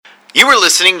You are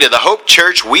listening to the Hope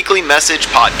Church Weekly Message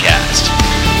Podcast.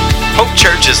 Hope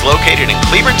Church is located in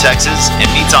Cleburne, Texas,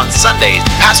 and meets on Sundays.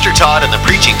 Pastor Todd and the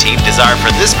preaching team desire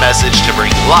for this message to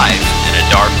bring life in a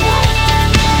dark world.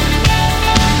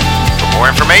 For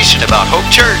more information about Hope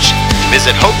Church,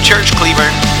 visit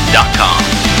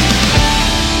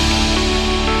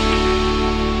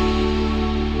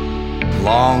hopechurchcleburne.com.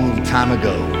 Long time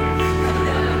ago,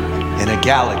 in a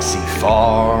galaxy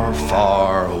far,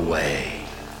 far away.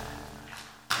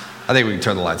 I think we can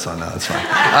turn the lights on now, that's fine.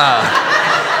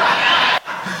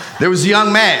 There was a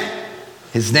young man.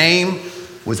 His name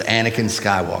was Anakin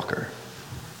Skywalker.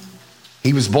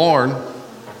 He was born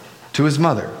to his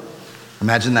mother.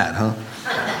 Imagine that, huh?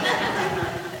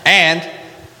 And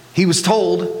he was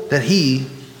told that he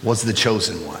was the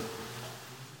chosen one.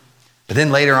 But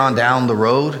then later on down the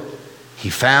road, he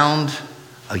found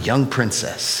a young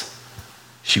princess.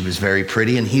 She was very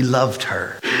pretty and he loved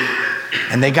her.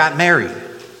 And they got married.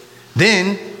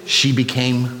 Then she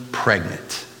became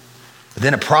pregnant. But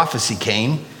then a prophecy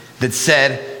came that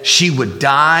said she would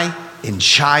die in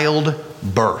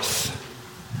childbirth.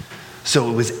 So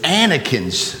it was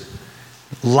Anakin's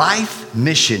life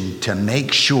mission to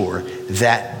make sure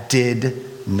that did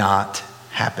not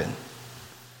happen.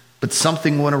 But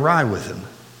something went awry with him.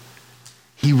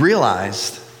 He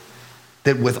realized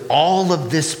that with all of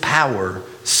this power,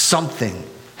 something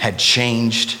had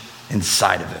changed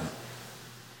inside of him.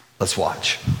 Let's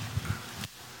watch.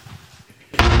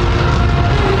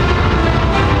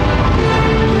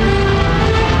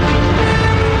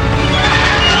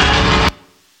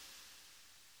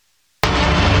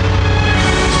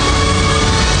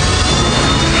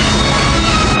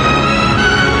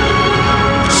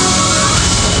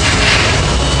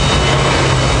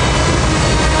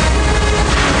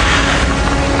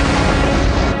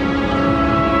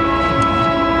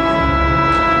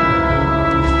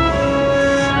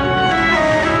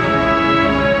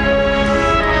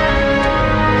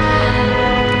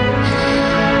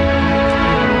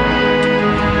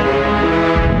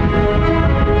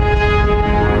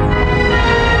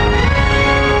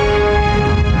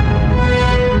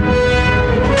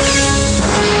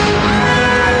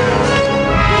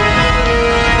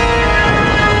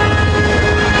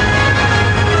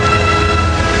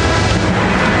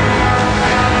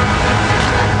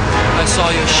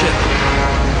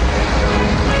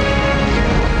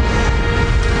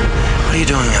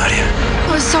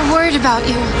 About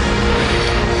you.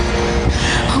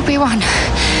 Obi-Wan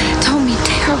told me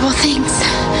terrible things.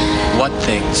 What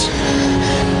things?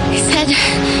 He said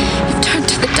you've turned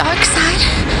to the dark side,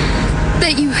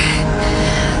 that you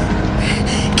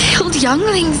killed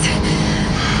younglings.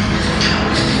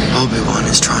 Obi-Wan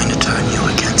is trying to turn you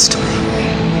against me.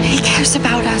 He cares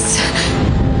about us.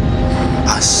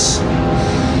 Us?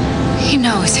 He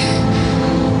knows.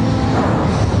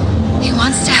 He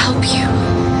wants to help you.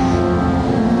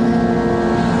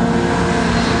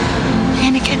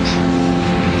 Anakin,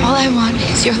 all I want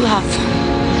is your love.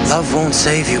 Love won't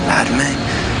save you, Padme.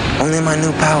 Only my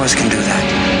new powers can do that.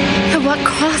 At what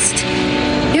cost?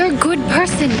 You're a good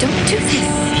person. Don't do this.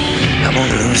 I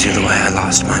won't lose you the way I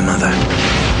lost my mother.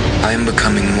 I am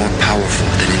becoming more powerful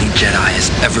than any Jedi has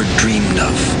ever dreamed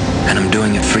of. And I'm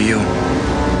doing it for you.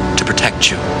 To protect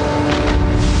you.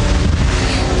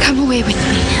 Come away with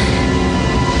me.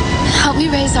 Help me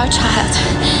raise our child.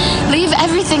 Leave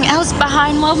everything else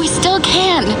behind while we still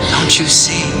can. Don't you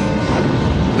see?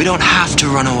 We don't have to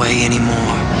run away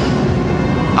anymore.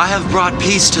 I have brought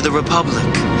peace to the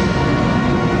Republic.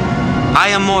 I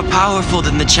am more powerful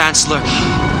than the Chancellor.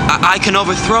 I can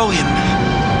overthrow him.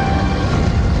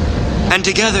 And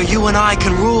together, you and I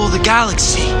can rule the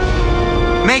galaxy.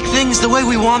 Make things the way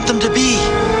we want them to be.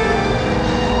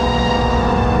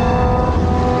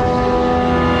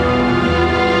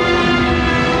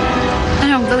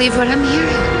 Believe what I'm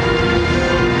hearing.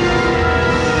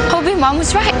 Obi-Wan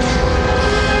was right.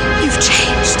 You've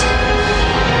changed.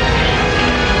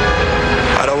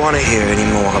 I don't want to hear any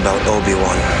more about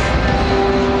Obi-Wan.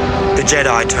 The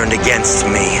Jedi turned against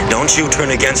me. Don't you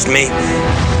turn against me?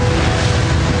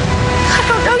 I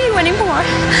don't know you anymore.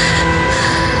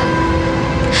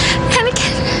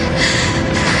 Anakin,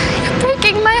 you're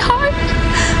breaking my heart.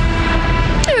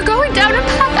 You're going down a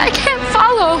path I can't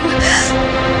follow.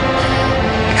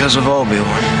 Because of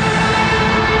Obi-Wan.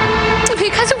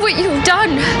 Because of what you've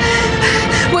done.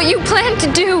 What you plan to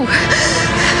do.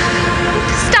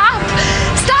 Stop.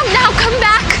 Stop now. Come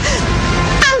back.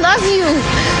 I love you.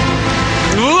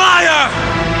 Liar!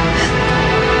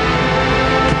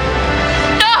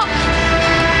 No.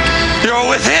 You're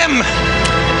with him.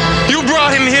 You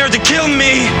brought him here to kill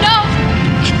me. No.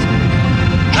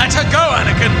 Let her go,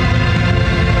 Anakin.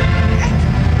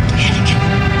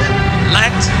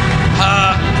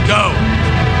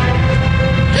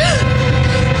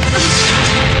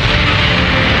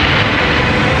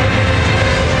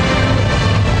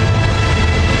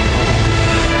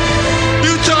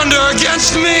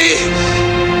 against me?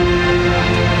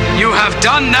 You have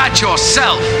done that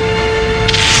yourself.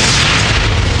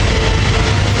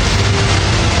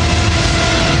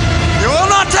 You will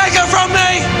not take it from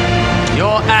me!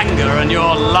 Your anger and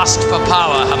your lust for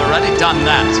power have already done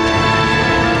that.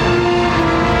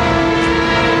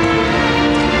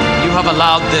 You have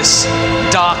allowed this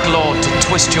Dark Lord to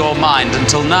twist your mind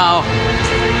until now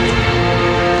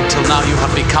you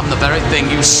have become the very thing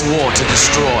you swore to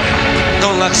destroy.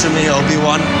 Don't lecture me,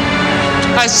 Obi-Wan.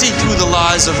 I see through the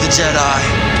lies of the Jedi.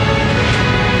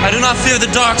 I do not fear the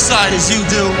dark side as you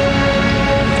do.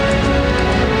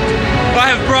 I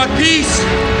have brought peace,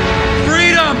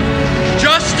 freedom,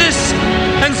 justice,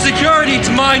 and security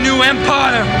to my new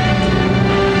empire.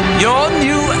 Your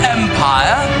new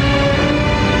empire?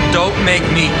 Don't make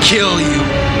me kill you.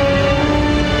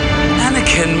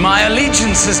 Anakin, my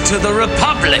allegiance is to the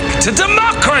Republic, to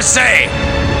democracy!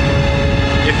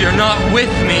 If you're not with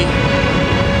me,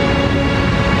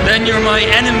 then you're my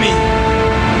enemy.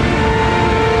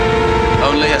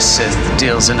 Only a Sith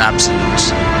deals in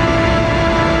absolutes.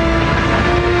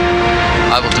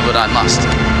 I will do what I must.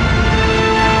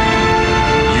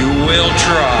 You will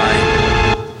try.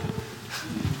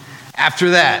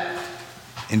 After that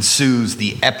ensues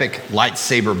the epic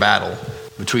lightsaber battle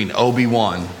between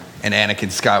Obi-Wan and Anakin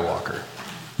Skywalker.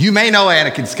 You may know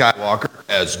Anakin Skywalker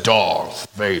as Darth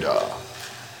Vader.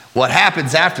 What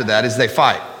happens after that is they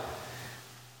fight.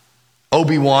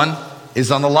 Obi-Wan is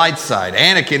on the light side.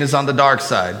 Anakin is on the dark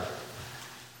side.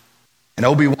 And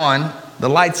Obi-Wan, the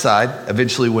light side,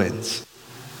 eventually wins.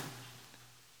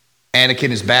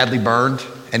 Anakin is badly burned,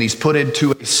 and he's put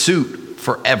into a suit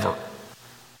forever.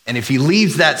 And if he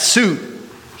leaves that suit,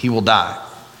 he will die.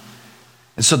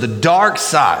 And so the dark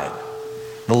side,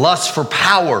 the lust for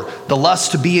power, the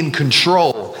lust to be in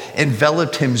control,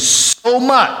 enveloped him so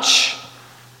much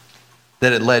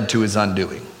that it led to his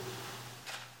undoing.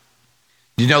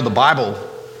 You know, the Bible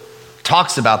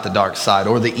talks about the dark side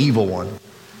or the evil one.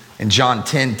 In John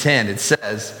 10:10, it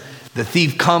says, the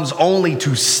thief comes only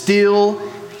to steal,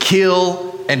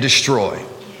 kill, and destroy.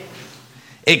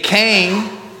 It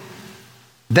came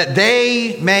that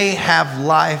they may have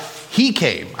life. He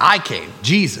came, I came,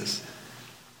 Jesus,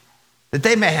 that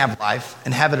they may have life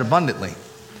and have it abundantly.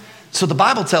 So the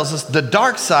Bible tells us the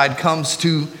dark side comes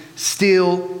to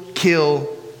steal, kill,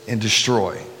 and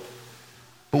destroy.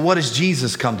 But what does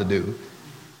Jesus come to do?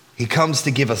 He comes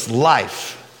to give us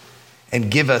life and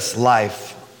give us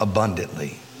life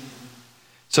abundantly.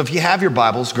 So if you have your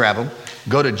Bibles, grab them.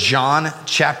 Go to John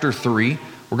chapter 3.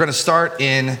 We're going to start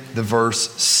in the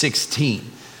verse 16.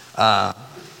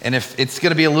 And if it's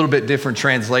going to be a little bit different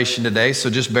translation today, so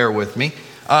just bear with me.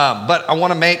 But I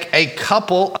want to make a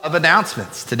couple of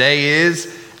announcements. Today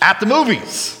is At the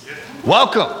Movies.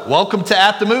 Welcome to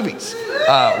At the Movies.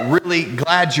 Really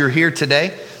glad you're here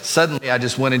today. Suddenly I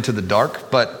just went into the dark,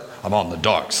 but I'm on the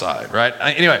dark side, right?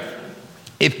 Anyway,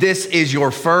 if this is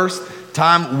your first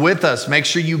time with us, make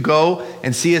sure you go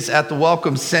and see us at the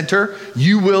Welcome Center.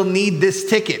 You will need this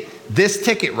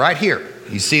ticket right here.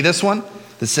 You see this one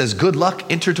that says good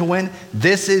luck, enter to win?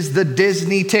 This is the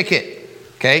Disney ticket.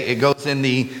 Okay, it goes in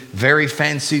the very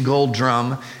fancy gold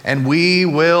drum, and we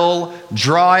will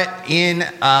draw it in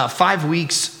 5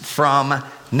 weeks from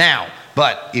now.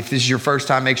 But if this is your first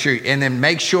time, make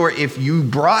sure if you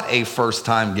brought a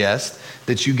first-time guest,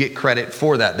 that you get credit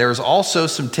for that. There's also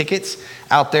some tickets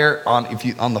out there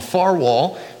on the far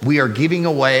wall. We are giving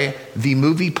away the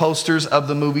movie posters of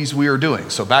the movies we are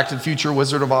doing. So Back to the Future,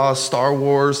 Wizard of Oz, Star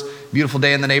Wars, Beautiful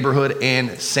Day in the Neighborhood,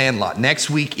 and Sandlot. Next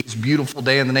week is Beautiful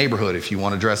Day in the Neighborhood if you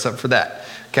want to dress up for that.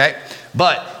 Okay?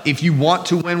 But if you want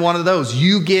to win one of those,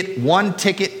 you get one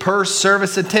ticket per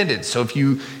service attended. So if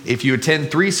you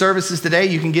attend 3 services today,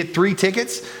 you can get 3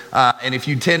 tickets. And if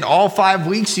you attend all 5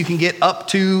 weeks, you can get up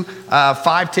to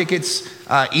 5 tickets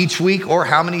each week, or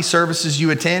how many services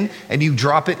you attend, and you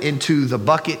drop it into the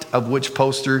bucket of which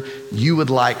poster you would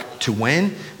like to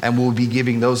win. And we'll be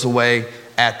giving those away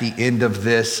at the end of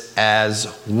this as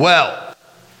well.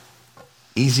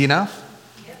 Easy enough?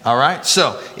 All right,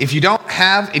 so if you're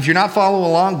not following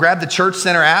along, grab the Church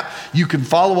Center app. You can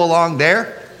follow along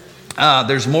there.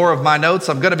 There's more of my notes.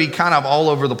 I'm going to be kind of all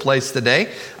over the place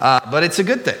today, but it's a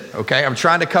good thing, okay? I'm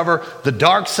trying to cover the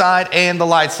dark side and the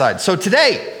light side. So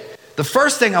today, the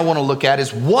first thing I want to look at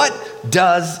is, what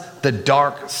does the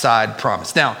dark side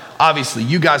promise? Now, obviously,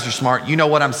 you guys are smart. You know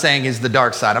what I'm saying is the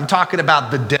dark side. I'm talking about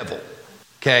the devil,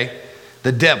 okay?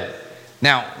 The devil.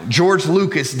 Now, George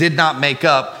Lucas did not make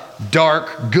up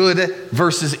dark, good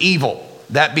versus evil.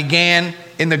 That began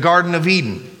in the Garden of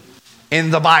Eden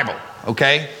in the Bible,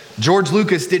 okay? George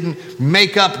Lucas didn't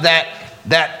make up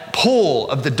that pull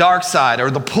of the dark side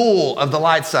or the pull of the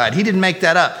light side. He didn't make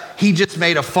that up. He just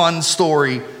made a fun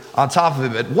story on top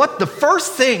of it. But the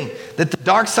first thing that the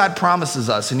dark side promises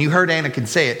us, and you heard Anakin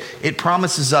say it, it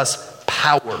promises us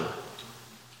power.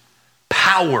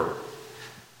 Power.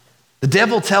 The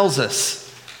devil tells us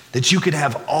that you could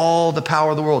have all the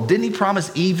power of the world. Didn't he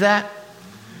promise Eve that?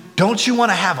 Don't you want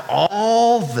to have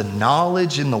all the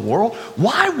knowledge in the world?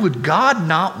 Why would God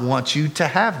not want you to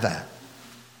have that?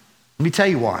 Let me tell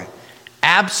you why.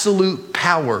 Absolute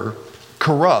power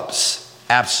corrupts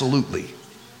absolutely.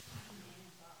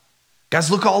 Guys,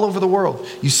 look all over the world.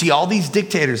 You see all these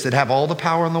dictators that have all the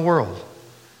power in the world.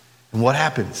 And what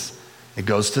happens? It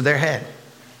goes to their head.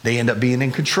 They end up being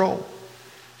in control.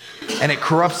 And it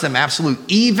corrupts them absolutely.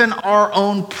 Even our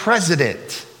own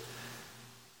president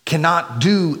cannot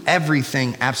do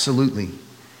everything absolutely.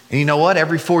 And you know what?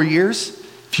 Every 4 years,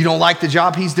 if you don't like the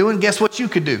job he's doing, guess what you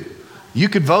could do? You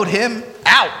could vote him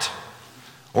out,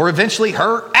 or eventually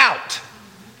her out.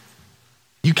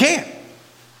 You can't.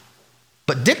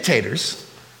 But dictators,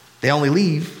 they only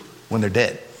leave when they're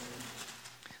dead.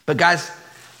 But guys,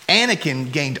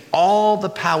 Anakin gained all the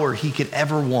power he could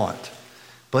ever want,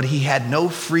 but he had no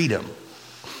freedom.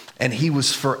 And he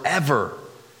was forever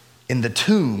in the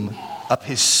tomb of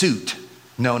his suit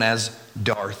known as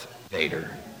Darth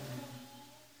Vader.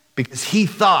 Because he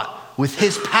thought with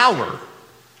his power,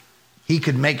 he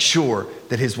could make sure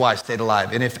that his wife stayed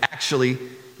alive. And if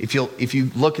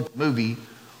you look at the movie,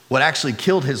 what actually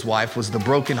killed his wife was the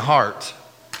broken heart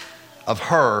of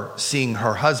her seeing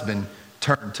her husband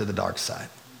turn to the dark side.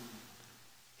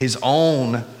 His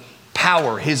own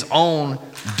power, his own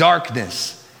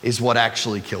darkness is what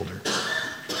actually killed her.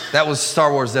 That was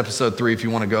Star Wars Episode 3 if you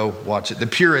want to go watch it. The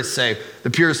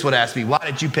purists would ask me, why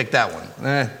did you pick that one?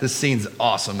 This scene's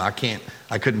awesome. I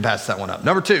couldn't pass that one up.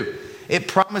 Number 2, it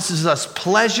promises us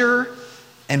pleasure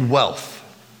and wealth.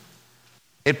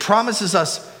 It promises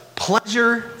us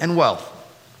pleasure and wealth.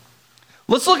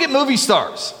 Let's look at movie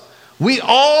stars. We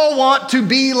all want to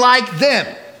be like them.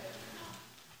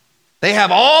 They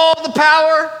have all the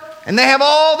power and they have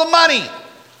all the money.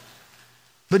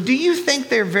 But do you think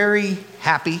they're very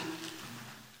happy?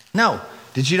 No.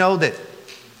 Did you know that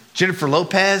Jennifer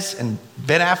Lopez and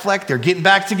Ben Affleck, they're getting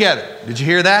back together? Did you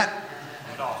hear that?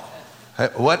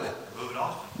 What?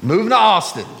 Moving to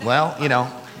Austin. Well, you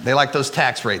know, they like those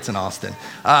tax rates in Austin.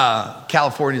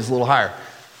 California's a little higher.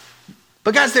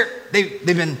 But guys, they've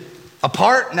been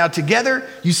apart, now together.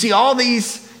 You see all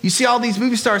these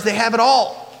movie stars, they have it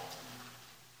all.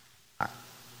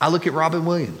 I look at Robin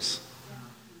Williams.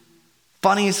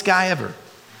 Funniest guy ever.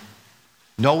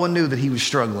 No one knew that he was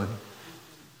struggling,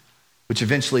 which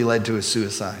eventually led to his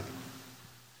suicide.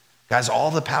 Guys, all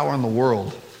the power in the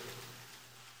world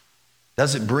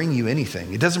doesn't bring you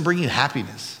anything. It doesn't bring you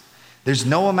happiness. There's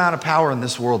no amount of power in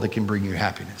this world that can bring you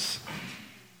happiness.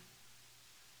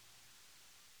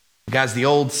 Guys, the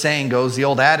old saying goes, the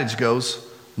old adage goes,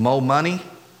 more money,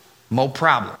 more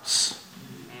problems.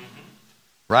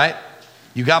 Right?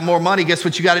 You got more money, guess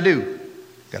what you got to do?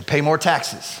 You got to pay more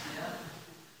taxes.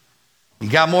 You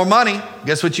got more money,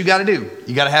 guess what you got to do?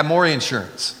 You got to have more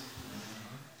insurance.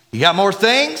 You got more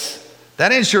things,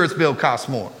 that insurance bill costs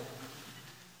more.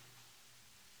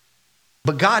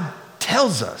 But God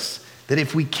tells us that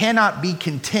if we cannot be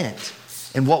content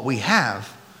in what we have,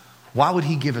 why would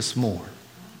he give us more?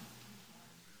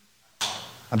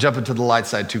 I'm jumping to the light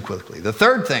side too quickly. The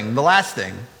third thing, the last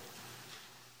thing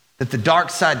that the dark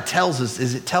side tells us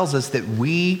is it tells us that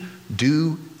we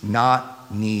do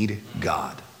not need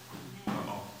God.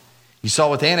 You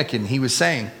saw with Anakin, he was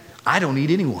saying, I don't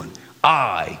need anyone.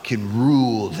 I can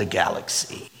rule the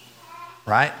galaxy,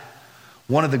 right?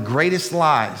 One of the greatest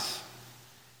lies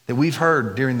that we've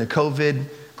heard during the COVID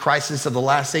crisis of the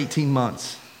last 18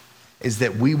 months is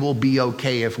that we will be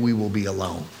okay if we will be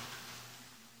alone.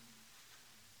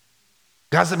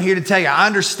 Guys, I'm here to tell you, I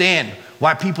understand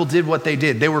why people did what they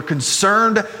did. They were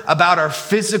concerned about our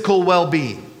physical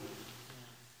well-being.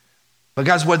 But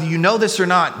guys, whether you know this or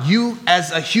not, you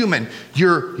as a human,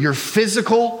 you're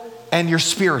physical and you're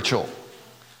spiritual.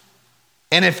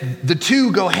 And if the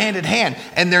two go hand in hand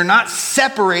and they're not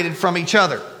separated from each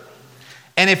other,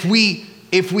 and if we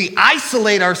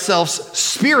isolate ourselves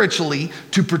spiritually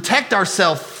to protect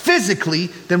ourselves physically,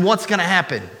 then what's going to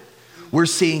happen? We're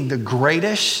seeing the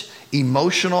greatest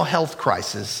emotional health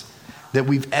crisis that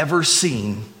we've ever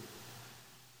seen,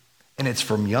 and it's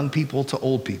from young people to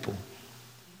old people.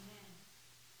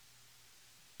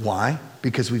 Why?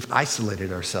 Because we've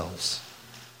isolated ourselves.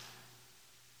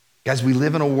 Guys, we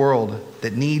live in a world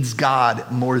that needs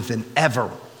God more than ever,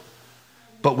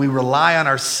 but we rely on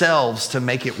ourselves to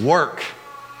make it work.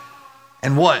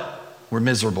 And what? We're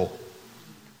miserable.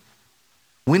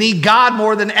 We need God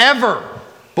more than ever.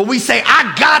 But we say,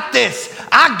 I got this.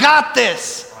 I got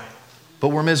this. But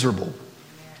we're miserable.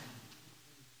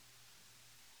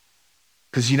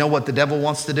 Because you know what the devil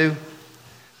wants to do?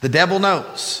 The devil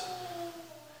knows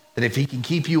that if he can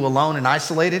keep you alone and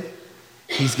isolated,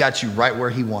 he's got you right where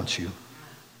he wants you.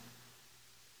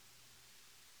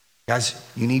 Guys,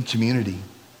 you need community.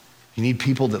 You need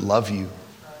people that love you.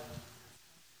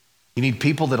 You need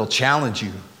people that'll challenge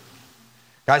you.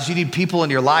 Guys, you need people in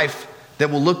your life that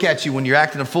will look at you when you're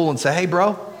acting a fool and say, hey,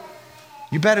 bro,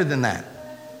 you're better than that.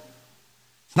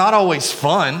 It's not always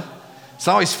fun. It's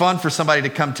not always fun for somebody to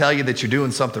come tell you that you're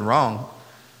doing something wrong,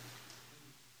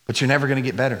 but you're never going to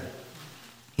get better.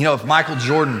 You know, if Michael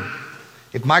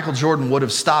Jordan would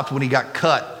have stopped when he got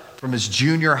cut from his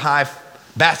junior high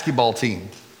basketball team,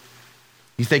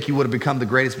 you think he would have become the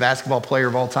greatest basketball player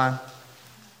of all time?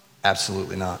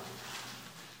 Absolutely not.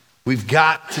 We've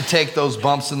got to take those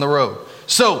bumps in the road.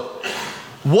 So,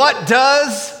 what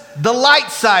does the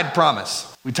light side promise?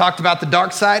 We talked about the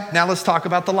dark side. Now let's talk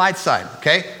about the light side,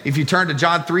 okay? If you turn to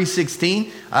John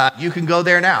 3:16, you can go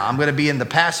there now. I'm going to be in the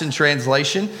Passion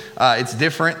Translation. It's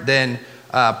different than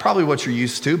probably what you're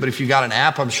used to, but if you got an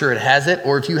app, I'm sure it has it.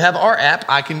 Or if you have our app,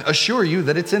 I can assure you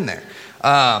that it's in there.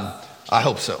 I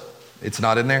hope so. It's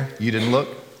not in there? You didn't look?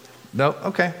 No?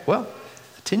 Okay. Well,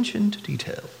 attention to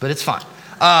detail, but it's fine.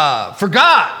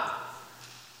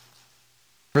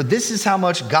 For this is how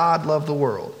much God loved the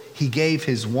world. He gave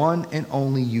his one and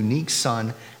only unique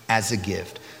Son as a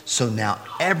gift. So now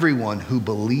everyone who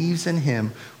believes in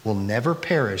him will never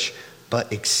perish,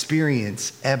 but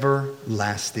experience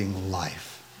everlasting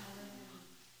life.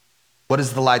 What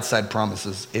does the light side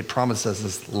promises? It promises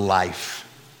us life.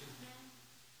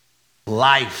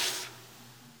 Life.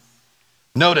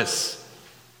 Notice,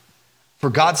 for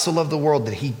God so loved the world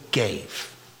that he gave.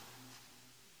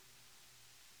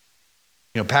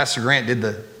 You know, Pastor Grant did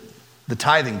the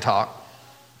tithing talk,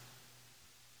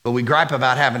 but we gripe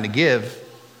about having to give,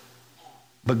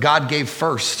 but God gave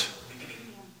first.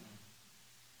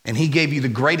 And he gave you the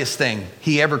greatest thing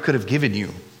he ever could have given you.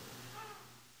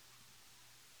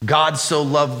 God so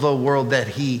loved the world that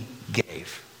he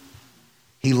gave.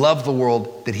 He loved the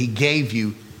world that he gave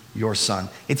you your Son.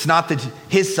 It's not that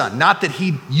his Son, not that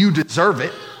you deserve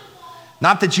it,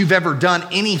 not that you've ever done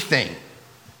anything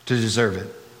to deserve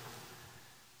it.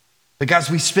 But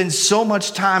guys, we spend so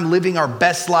much time living our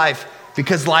best life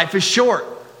because life is short.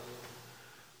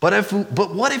 But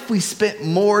what if we spent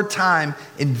more time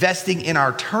investing in our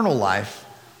eternal life,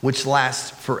 which lasts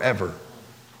forever?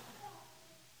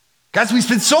 Guys, we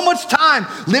spend so much time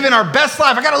living our best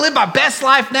life. I got to live my best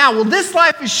life now. Well, this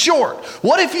life is short.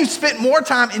 What if you spent more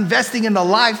time investing in the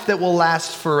life that will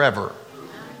last forever?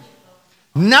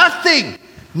 Nothing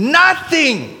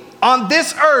on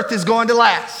this earth is going to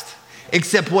last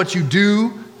except what you do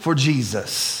for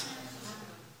Jesus.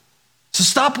 So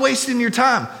stop wasting your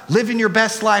time. Live in your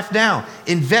best life now.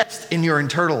 Invest in your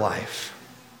eternal life.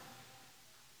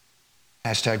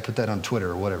 Hashtag put that on Twitter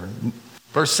or whatever.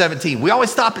 Verse 17. We always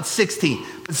stop at 16,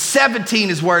 but 17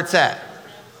 is where it's at.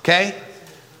 Okay?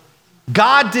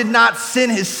 God did not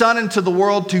send his Son into the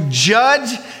world to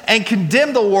judge and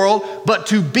condemn the world, but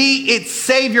to be its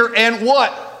Savior and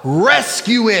what?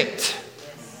 Rescue it.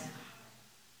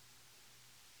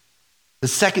 The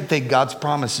second thing God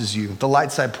promises you, the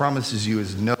light side promises you,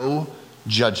 is no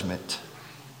judgment.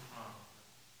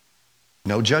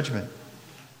 No judgment.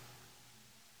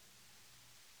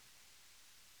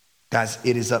 Guys,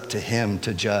 it is up to him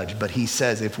to judge, but he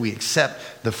says if we accept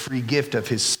the free gift of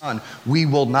his Son, we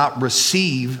will not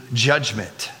receive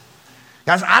judgment.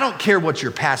 Guys, I don't care what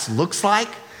your past looks like.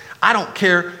 I don't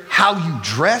care how you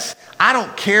dress. I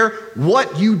don't care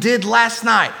what you did last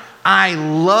night. I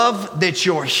love that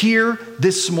you're here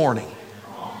this morning.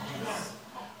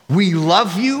 We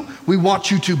love you. We want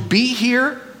you to be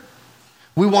here.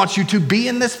 We want you to be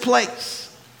in this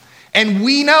place. And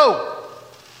we know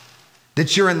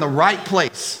that you're in the right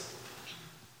place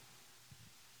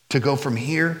to go from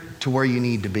here to where you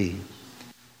need to be.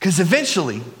 Because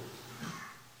eventually,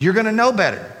 you're going to know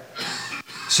better.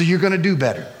 So you're going to do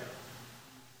better.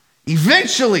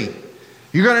 Eventually,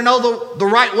 you're going to know the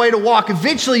right way to walk.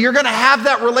 Eventually, you're going to have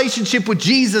that relationship with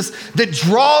Jesus that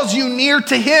draws you near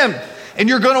to him. And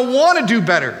you're going to want to do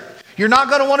better. You're not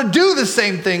going to want to do the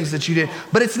same things that you did.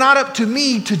 But it's not up to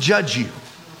me to judge you.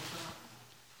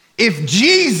 If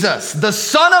Jesus, the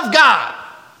Son of God,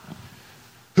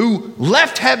 who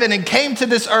left heaven and came to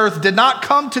this earth, did not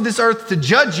come to this earth to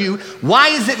judge you, why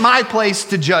is it my place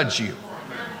to judge you?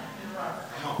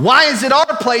 Why is it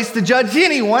our place to judge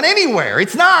anyone anywhere?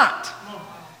 It's not.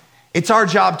 It's our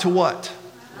job to what?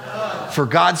 Love. For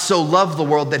God so loved the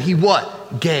world that he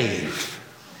what? Gave.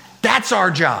 That's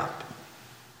our job.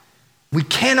 We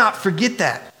cannot forget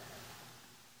that.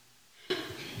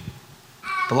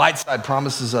 The light side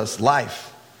promises us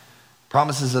life,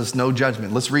 promises us no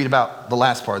judgment. Let's read about the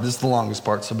last part. This is the longest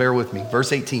part, so bear with me.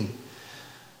 Verse 18.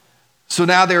 So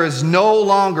now there is no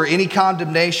longer any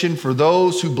condemnation for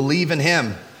those who believe in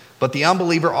him, but the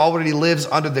unbeliever already lives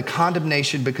under the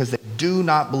condemnation because they do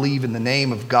not believe in the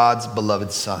name of God's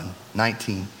beloved Son.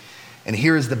 19. And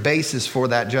here is the basis for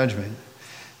that judgment.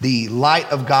 The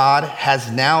light of God has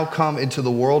now come into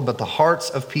the world, but the hearts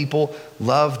of people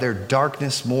love their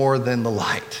darkness more than the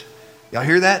light. Y'all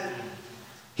hear that?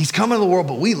 He's come into the world,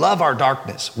 but we love our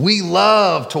darkness. We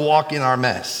love to walk in our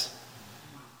mess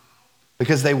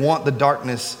because they want the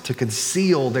darkness to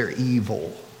conceal their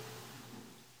evil.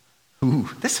 Ooh,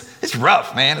 this is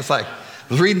rough, man. It's like, I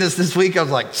was reading this week. I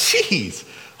was like, geez,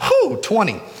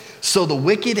 20. So the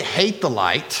wicked hate the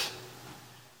light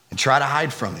and try to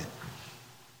hide from it,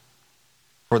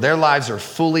 for their lives are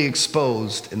fully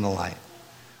exposed in the light.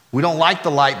 We don't like the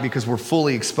light because we're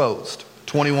fully exposed.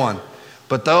 21.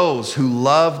 But those who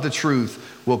love the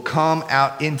truth will come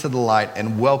out into the light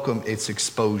and welcome its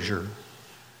exposure.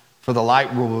 For the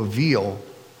light will reveal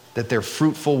that their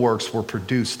fruitful works were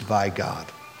produced by God.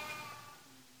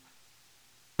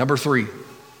 Number 3,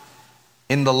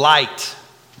 in the light,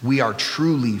 we are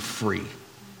truly free.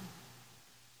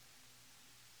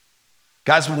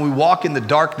 Guys, when we walk in the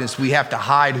darkness, we have to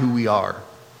hide who we are.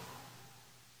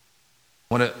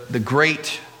 One of the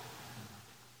greatest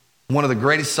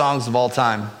songs of all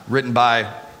time, written by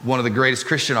one of the greatest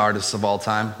Christian artists of all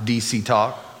time, DC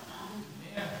Talk.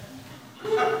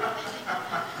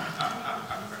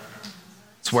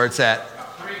 That's where it's at.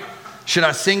 Should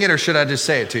I sing it or should I just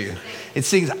say it to you? It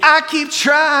sings, I keep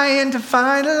trying to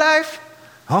find a life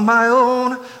on my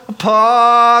own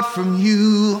apart from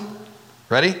you.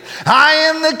 Ready? I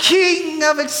am the king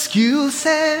of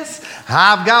excuses.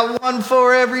 I've got one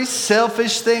for every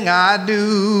selfish thing I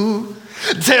do.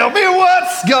 Tell me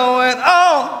what's going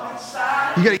on.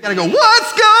 You gotta go,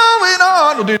 what's going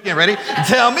on? We'll do it again, ready?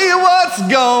 Tell me what's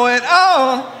going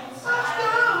on.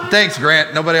 Thanks,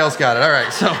 Grant. Nobody else got it. All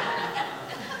right, so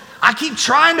I keep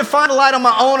trying to find a light on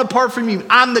my own apart from you.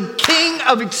 I'm the king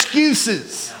of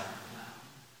excuses.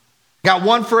 Got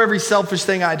one for every selfish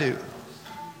thing I do.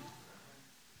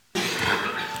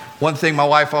 One thing my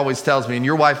wife always tells me, and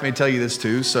your wife may tell you this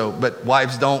too, but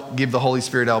wives, don't give the Holy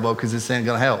Spirit elbow because this ain't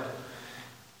gonna help.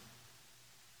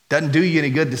 Doesn't do you any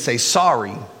good to say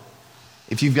sorry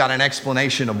if you've got an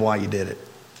explanation of why you did it.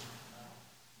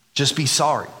 Just be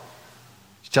sorry.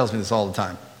 She tells me this all the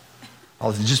time.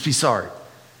 I'll say, just be sorry.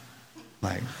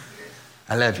 Like,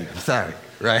 I love you, I'm sorry,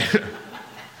 right?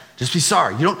 Just be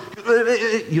sorry. You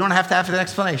don't have to have an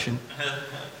explanation.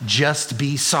 Just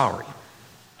be sorry.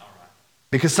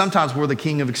 Because sometimes we're the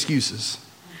king of excuses.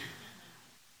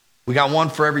 We got one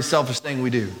for every selfish thing we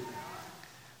do.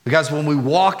 Because when we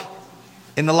walk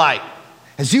in the light,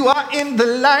 as you are in the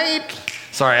light.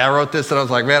 Sorry, I wrote this and I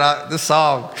was like, man, this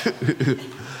song.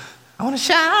 I want to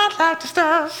shine like the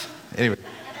stars. Anyway,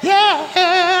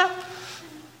 yeah.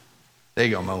 There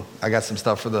you go, Mo. I got some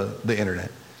stuff for the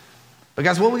internet. But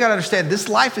guys, what we got to understand, this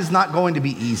life is not going to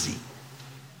be easy.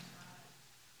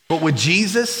 But with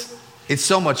Jesus, it's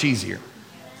so much easier.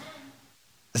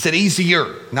 I said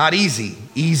easier, not easy,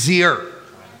 easier.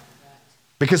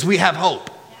 Because we have hope.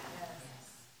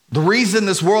 The reason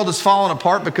this world is falling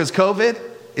apart because COVID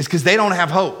is because they don't have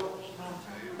hope.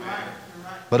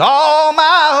 But all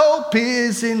my hope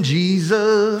is in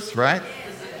Jesus, right?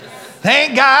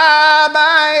 Thank God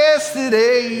my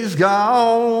yesterday's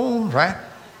gone, right?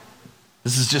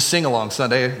 This is just sing-along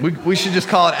Sunday. We should just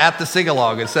call it at the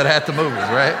sing-along instead of at the movies,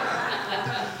 right?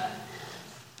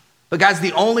 But guys,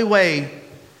 the only way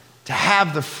to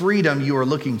have the freedom you are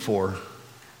looking for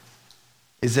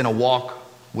is in a walk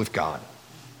with God.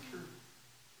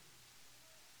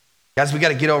 Guys, we got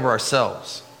to get over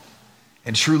ourselves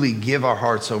and truly give our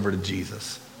hearts over to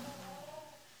Jesus.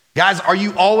 Guys, are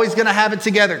you always going to have it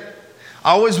together?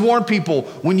 I always warn people,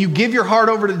 when you give your heart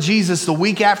over to Jesus, the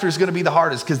week after is going to be the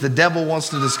hardest because the devil wants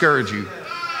to discourage you.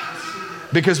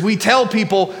 Because we tell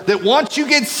people that once you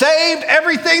get saved,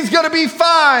 everything's going to be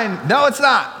fine. No, it's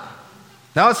not.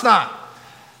 No, it's not.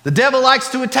 The devil likes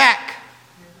to attack.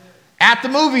 At the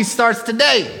Movies starts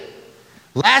today.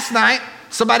 Last night,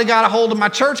 somebody got a hold of my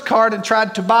church card and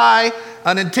tried to buy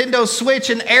a Nintendo Switch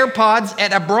and AirPods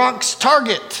at a Bronx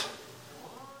Target.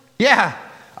 Yeah,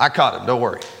 I caught him, don't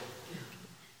worry.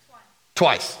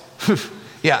 Twice.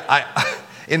 Yeah,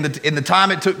 in the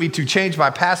time it took me to change my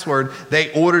password,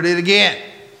 they ordered it again.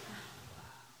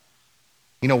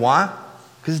 You know why?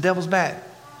 Because the devil's bad.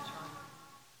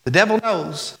 The devil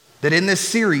knows that in this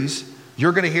series,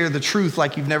 you're going to hear the truth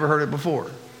like you've never heard it before.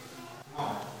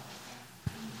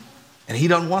 And he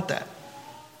doesn't want that.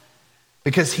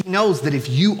 Because he knows that if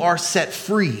you are set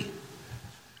free,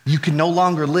 you can no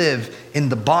longer live in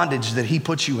the bondage that he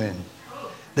puts you in.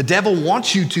 The devil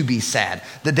wants you to be sad.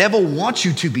 The devil wants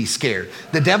you to be scared.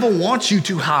 The devil wants you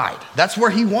to hide. That's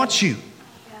where he wants you.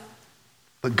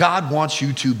 But God wants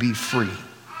you to be free.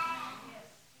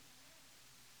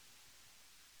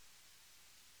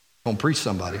 I'm gonna preach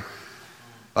somebody,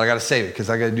 but I got to save it because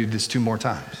I got to do this 2 more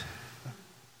times.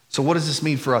 So what does this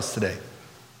mean for us today?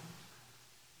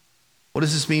 What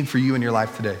does this mean for you in your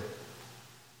life today?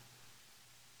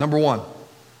 Number 1,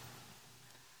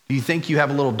 do you think you have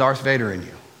a little Darth Vader in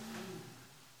you?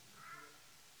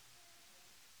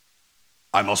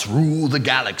 I must rule the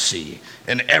galaxy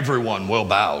and everyone will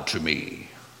bow to me,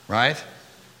 right?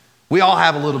 We all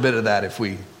have a little bit of that if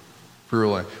we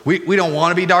rule it. We don't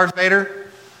want to be Darth Vader.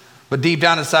 But deep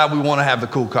down inside, we want to have the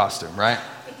cool costume, right?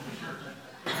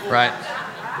 Right?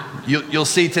 You'll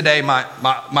see today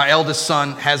my eldest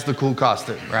son has the cool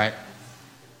costume, right?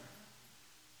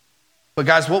 But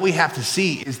guys, what we have to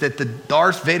see is that the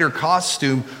Darth Vader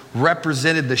costume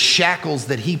represented the shackles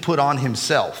that he put on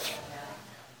himself.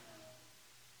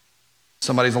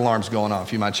 Somebody's alarm's going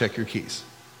off. You might check your keys.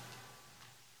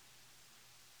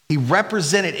 It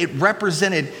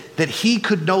represented that he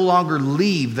could no longer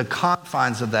leave the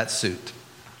confines of that suit.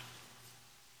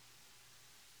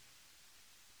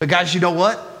 But guys, you know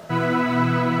what?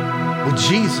 With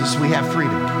Jesus, we have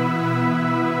freedom.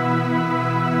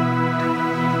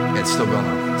 Yeah, it's still going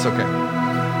on. It's okay.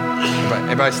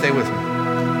 Everybody stay with me.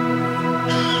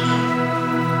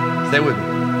 Stay with me.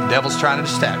 The devil's trying to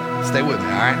distract. Stay with me,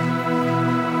 all right?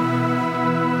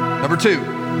 Number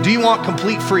 2, do you want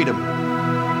complete freedom?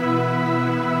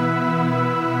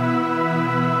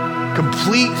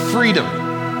 Complete freedom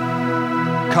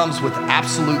comes with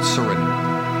absolute surrender.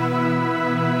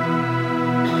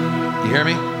 You hear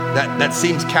me? That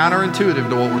seems counterintuitive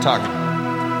to what we're talking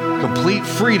about. Complete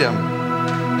freedom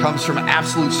comes from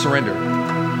absolute surrender.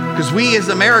 Because we as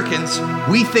Americans,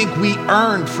 we think we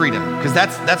earned freedom. Because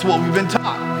that's what we've been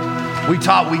taught. We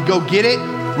go get it,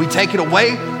 we take it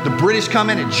away. The British come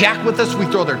in and jack with us. We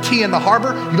throw their tea in the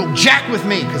harbor. You don't jack with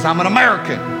me because I'm an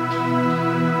American.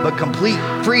 But complete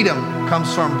freedom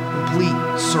comes from complete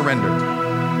surrender.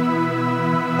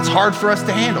 It's hard for us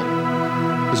to handle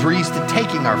because we're used to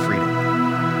taking our freedom.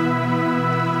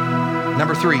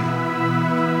 Number 3,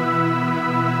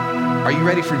 are you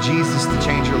ready for Jesus to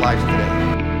change your life today?